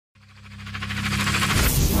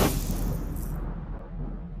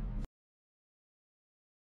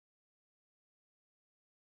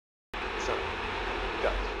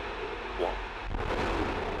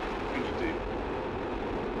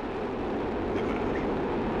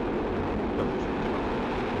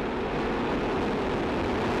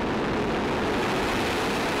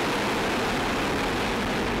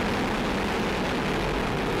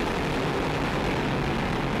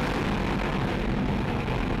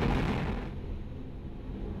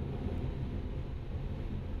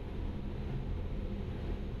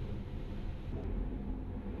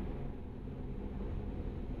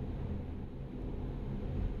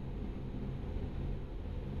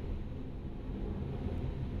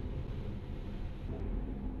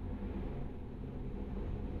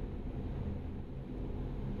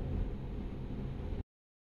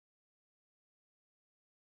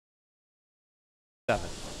7,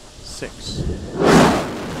 6,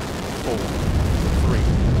 4,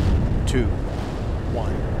 3, 2,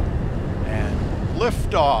 1, and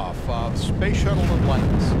liftoff of Space Shuttle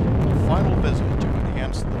Atlantis, a final visit to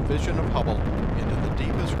enhance the vision of Hubble into the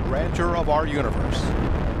deepest grandeur of our universe.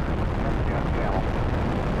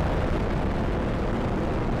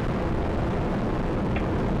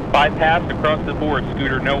 Bypass across the board,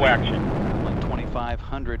 Scooter, no action.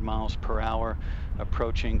 2,500 miles per hour,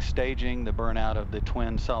 approaching staging, the burnout of the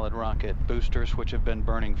twin solid rocket boosters, which have been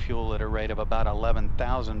burning fuel at a rate of about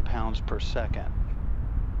 11,000 pounds per second.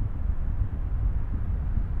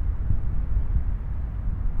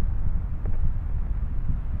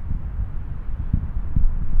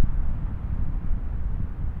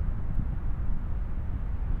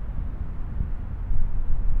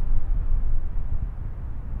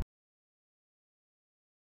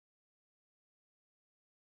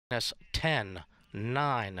 Minus 10,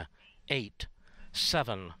 9, 8,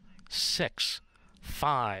 7, 6,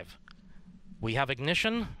 5. We have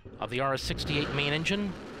ignition of the RS-68 main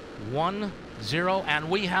engine. 1, 0, and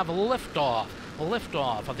we have liftoff.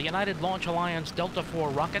 Liftoff of the United Launch Alliance Delta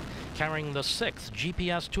IV rocket carrying the 6th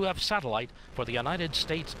GPS-2F satellite for the United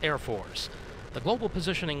States Air Force. The Global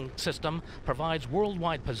Positioning System provides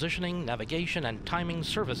worldwide positioning, navigation, and timing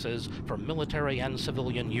services for military and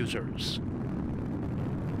civilian users.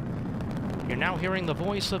 You're now hearing the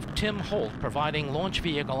voice of Tim Holt providing launch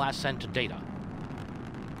vehicle ascent data.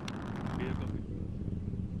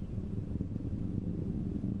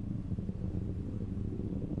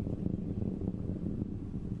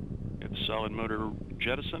 It's solid motor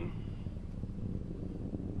jettison.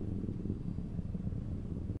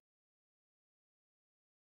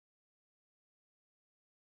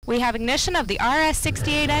 We have ignition of the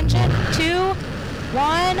RS-68 engine. 2,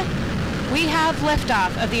 1. We have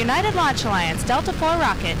liftoff of the United Launch Alliance Delta IV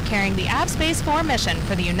rocket carrying the Space 4 mission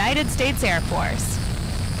for the United States Air Force.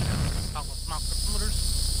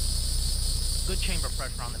 Good chamber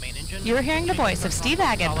pressure on the main engine. You're hearing the voice of Steve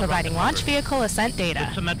Agate providing launch vehicle ascent data.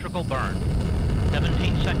 Good symmetrical burn.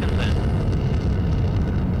 17 seconds in.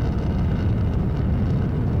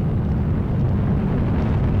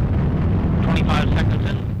 Seconds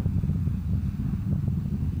in.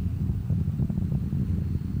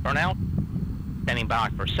 Burnout. Standing by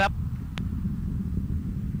for SEP.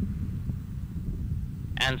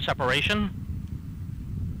 And separation.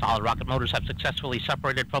 Solid rocket motors have successfully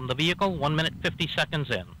separated from the vehicle. 1 minute, 50 seconds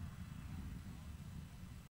in.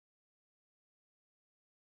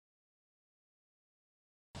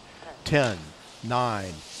 Ten,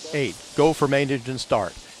 9, 8. Go for main engine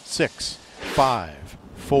start. 6, 5,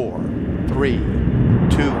 4, 3, 2, 1.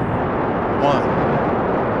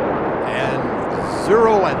 And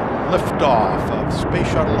 0 and liftoff of Space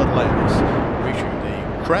Shuttle Atlantis, reaching the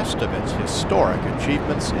crest of its historic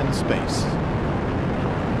achievements in space.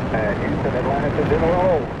 Houston, Atlantis is in a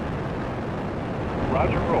roll.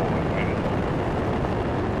 Roger, roll, Atlantis.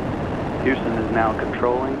 Houston is now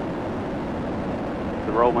controlling.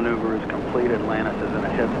 The roll maneuver is complete. Atlantis is in a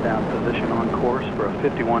heads-down position on course for a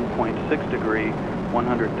 51.6 degree,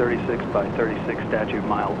 136 by 36 statute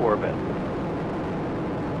mile orbit.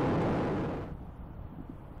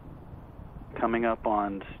 Coming up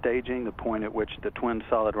on staging, the point at which the twin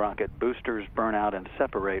solid rocket boosters burn out and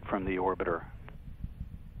separate from the orbiter.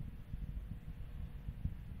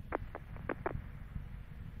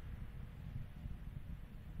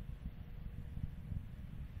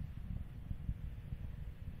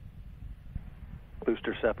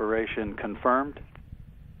 Booster separation confirmed.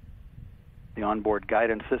 The onboard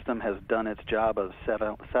guidance system has done its job of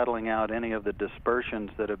settling out any of the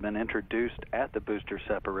dispersions that have been introduced at the booster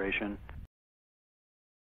separation.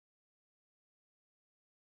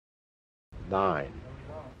 9,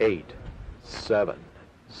 8, 7,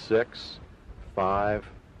 6, 5,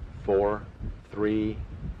 4, 3,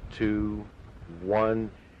 2,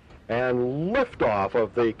 1, and liftoff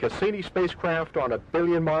of the Cassini spacecraft on a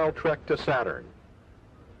billion-mile trek to Saturn.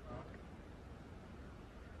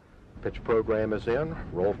 Pitch program is in,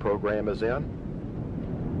 roll program is in.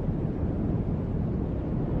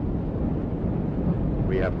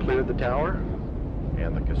 We have cleared the tower,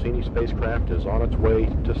 and the Cassini spacecraft is on its way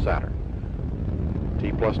to Saturn.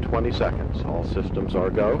 T plus 20 seconds. All systems are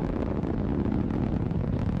go.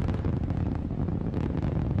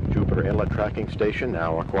 Jupiter Inlet Tracking Station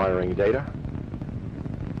now acquiring data.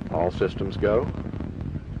 All systems go.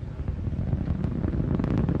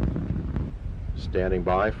 Standing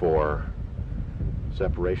by for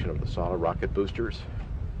separation of the solid rocket boosters.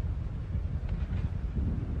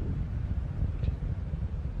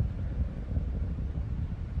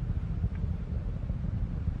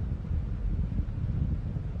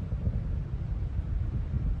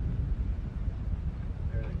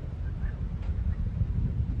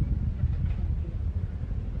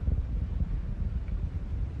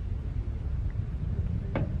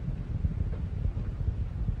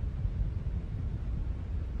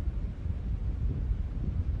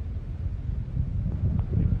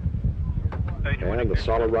 And the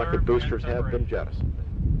solid rocket boosters have been jettisoned.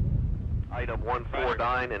 Item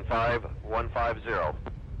 149 and 5150.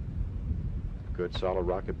 Good solid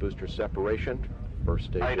rocket booster separation. First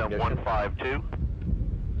stage Item ignition. 152.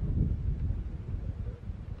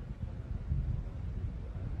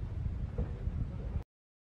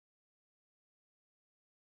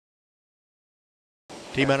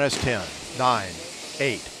 T-minus 10, 9,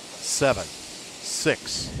 8, 7,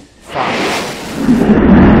 6, 5,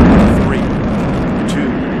 3,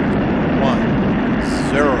 2, 1,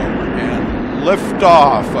 0, and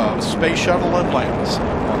liftoff of Space Shuttle Atlantis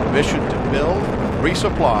on a mission to build,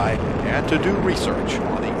 resupply, and to do research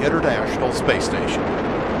on the International Space Station.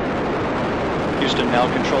 Houston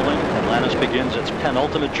now controlling. Atlantis begins its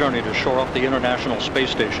penultimate journey to shore up the International Space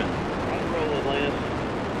Station.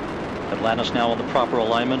 Atlantis now on the proper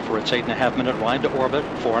alignment for its 8.5-minute ride to orbit,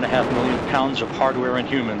 4.5 million pounds of hardware and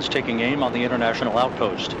humans taking aim on the International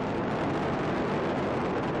Outpost.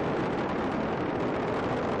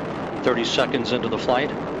 30 seconds into the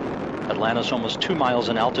flight, Atlantis almost 2 miles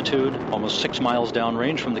in altitude, almost 6 miles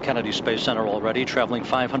downrange from the Kennedy Space Center already, traveling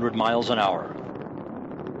 500 miles an hour.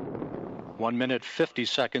 1 minute, 50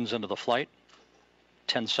 seconds into the flight,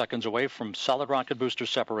 10 seconds away from solid rocket booster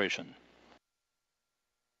separation.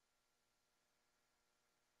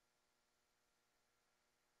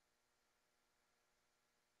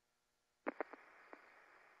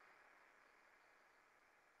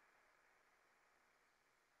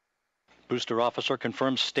 Booster officer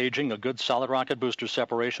confirms staging a good solid rocket booster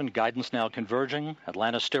separation. Guidance now converging.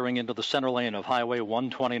 Atlantis steering into the center lane of Highway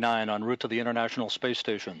 129 en route to the International Space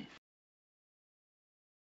Station.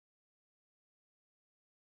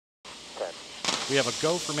 We have a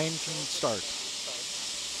go for main engine start.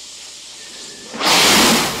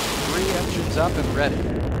 3 engines up and ready.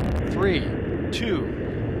 3,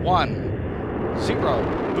 2, 1,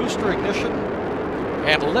 0. Booster ignition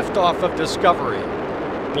and liftoff of Discovery,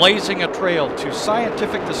 blazing a trail to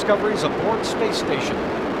scientific discoveries aboard Space Station.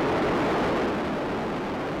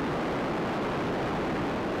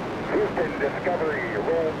 Houston, Discovery,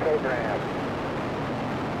 roll program.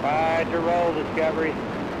 To roll, Discovery.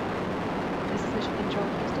 This is Mission Control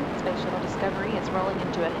Houston. Space Shuttle Discovery is rolling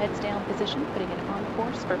into a heads-down position, putting it on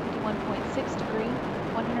course for 51.6 degree,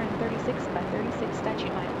 136 by 36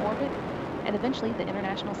 statute-mile orbit, and eventually the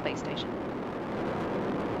International Space Station.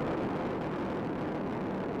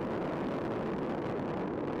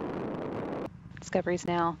 Discovery is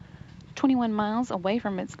now 21 miles away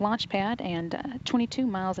from its launch pad and 22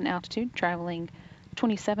 miles in altitude, traveling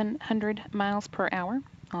 2,700 miles per hour.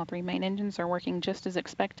 All 3 main engines are working just as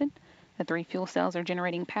expected. The 3 fuel cells are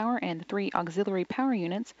generating power, and the 3 auxiliary power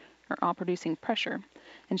units are all producing pressure.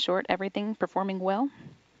 In short, everything performing well.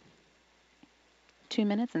 2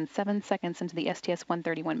 minutes and 7 seconds into the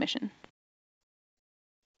STS-131 mission.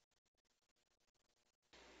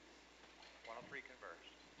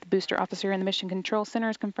 The booster officer in the Mission Control Center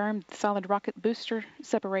has confirmed the solid rocket booster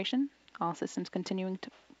separation. All systems continuing to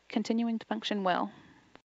function well.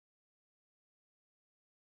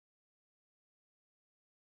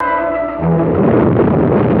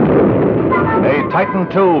 A Titan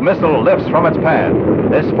II missile lifts from its pad.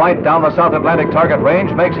 This flight down the South Atlantic target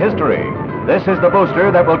range makes history. This is the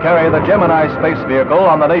booster that will carry the Gemini space vehicle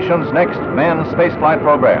on the nation's next manned spaceflight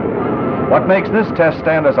program. What makes this test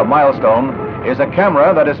stand as a milestone is a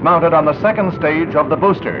camera that is mounted on the second stage of the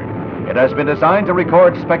booster. It has been designed to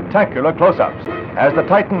record spectacular close-ups. As the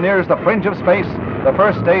Titan nears the fringe of space, the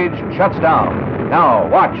first stage shuts down. Now,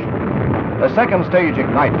 watch. The second stage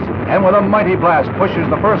ignites, and with a mighty blast pushes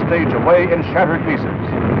the first stage away in shattered pieces.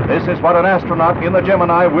 This is what an astronaut in the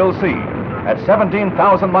Gemini will see. At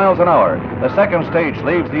 17,000 miles an hour, the second stage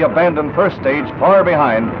leaves the abandoned first stage far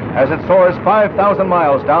behind as it soars 5,000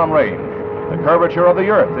 miles downrange. The curvature of the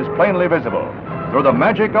Earth is plainly visible. Through the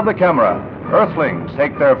magic of the camera, Earthlings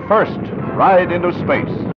take their first ride into space.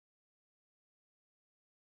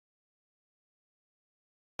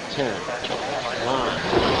 10, 9,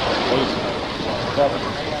 8, 7,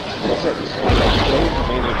 6,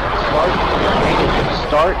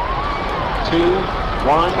 start, 2,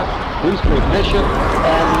 1, booster ignition,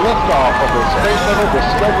 and liftoff of the Space Shuttle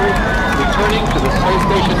Discovery, returning to the space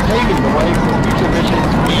station, paving the way for future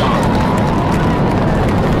missions beyond.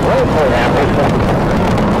 Roll program.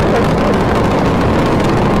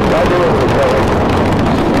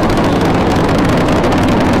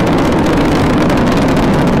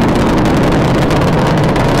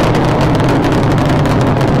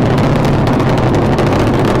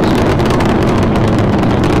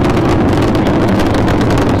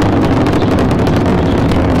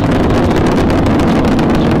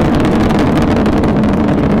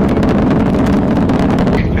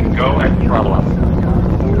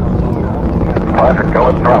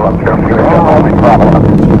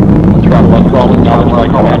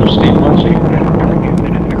 Steve Lindsay.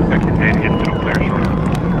 Expected data get middle clear shortly.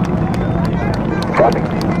 Copy.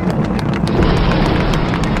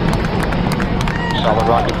 Solid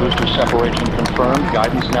rocket booster separation confirmed.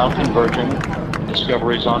 Guidance now converging.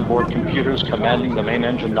 Discovery's onboard computers commanding the main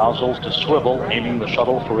engine nozzles to swivel, aiming the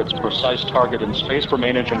shuttle for its precise target in space for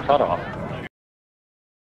main engine cutoff.